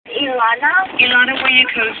Ilana. Ilana, where are you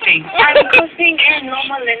coasting? I'm coasting in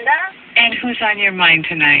Loma Linda. And who's on your mind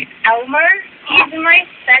tonight? Elmer. He's my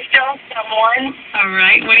special someone. All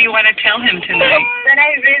right. What do you want to tell him tonight? That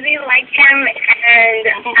I really like him, and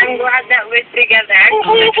I'm glad that we're together.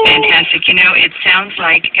 Oh, that's fantastic. You know, it sounds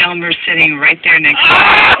like Elmer's sitting right there next to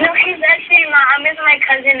you. No, he's actually not. I'm with my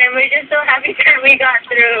cousin, and we're just so happy that we got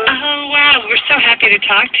through. Oh, wow. We're so happy to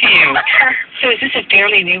talk to you. So is this a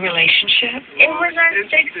fairly new relationship? It was our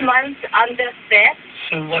 6 months on the 5th.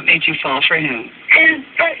 So what made you fall for him? His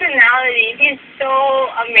personality, he's so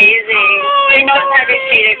amazing. He knows how to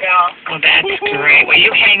treat a girl. Well, that's great. Well,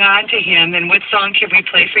 you hang on to him. And what song can we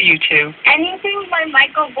play for you two? Anything by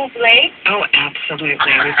Michael Bublé. Oh,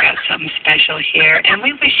 absolutely. We've got something special here. And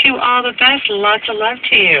we wish you all the best. Lots of love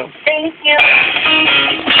to you. Thank you.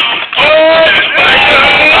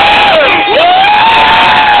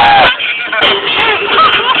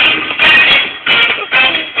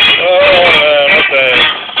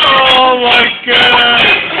 Oh my